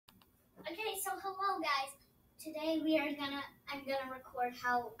So hello guys. Today I'm gonna record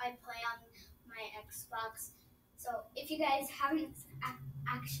how I play on my Xbox. So if you guys haven't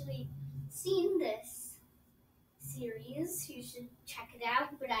actually seen this series, you should check it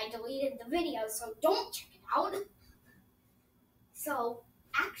out. But I deleted the video, so don't check it out. So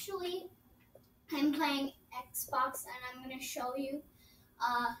actually, I'm playing Xbox, and I'm gonna show you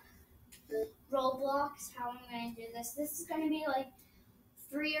rObLoX how I'm gonna do this. This is gonna be like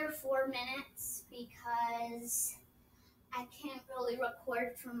 3 or 4 minutes because I can't really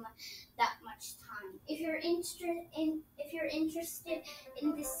record from that much time. If you're interested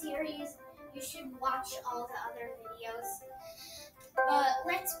in this series, you should watch all the other videos.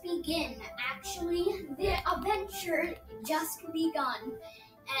 Let's begin. Actually, the adventure just begun,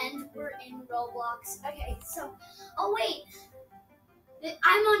 and we're in rObLoX. Okay, so wait,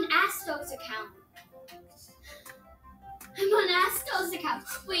 I'm on Astro's account.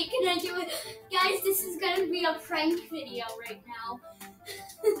 Wait, can I do it? Guys, this is gonna be a prank video right now.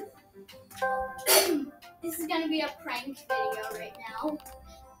 This is gonna be a prank video right now.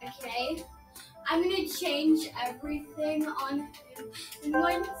 Okay? I'm gonna change everything on him. And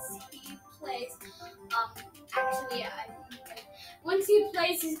once he plays, once he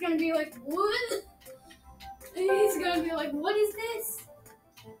plays, he's gonna be like, what? He's gonna be like, what is this?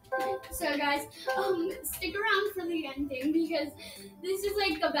 So guys, stick around for the ending because this is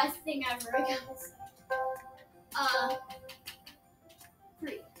like the best thing ever, guys.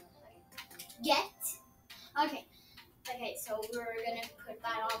 3. Get. Okay, so we're gonna put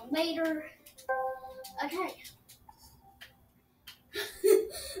that on later. Okay.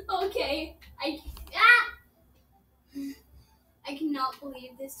 Okay, I cannot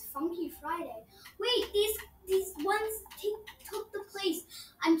believe this Funky Friday. Wait, these ones took the place.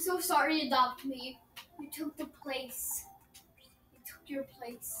 I'm so sorry, Adopt Me. You took the place. You took your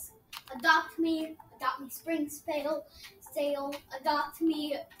place. Adopt Me Spring Sale, Adopt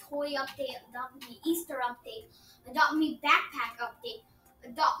Me Toy Update, Adopt Me Easter Update, Adopt Me Backpack Update,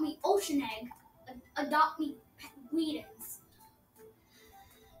 Adopt Me Ocean Egg, Adopt Me Wheatons,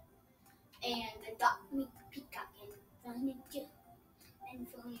 and Adopt Me Peacock and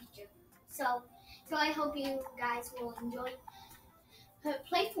Furniture. So I hope you guys will enjoy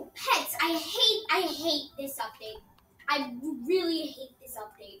Playful Pets. I hate this update. I really hate this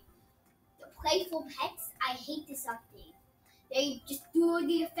update. The Playful Pets, I hate this update. They just do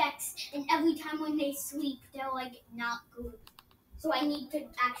the effects, and every time when they sleep, they're like not good. So I need to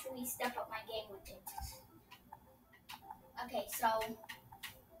actually step up my game with it. Okay, so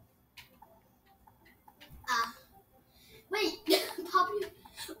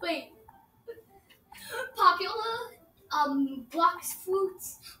popular blocks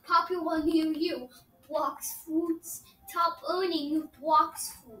fruits, popular near you, blocks fruits, top earning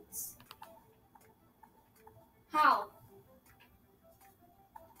blocks fruits. How?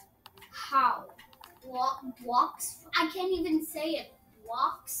 Blocks? I can't even say it.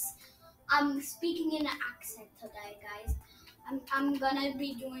 Blocks? I'm speaking in an accent today, guys. I'm gonna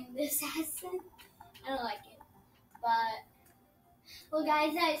be doing this accent. I don't like it. But, well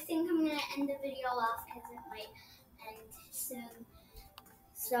guys, I think I'm gonna end the video off because it might end soon.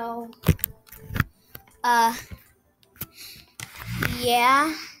 So,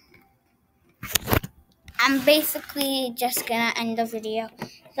 yeah. I'm basically just gonna end the video.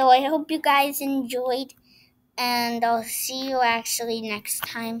 So I hope you guys enjoyed, and I'll see you actually next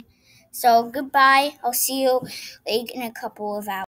time. So goodbye. I'll see you like in a couple of hours.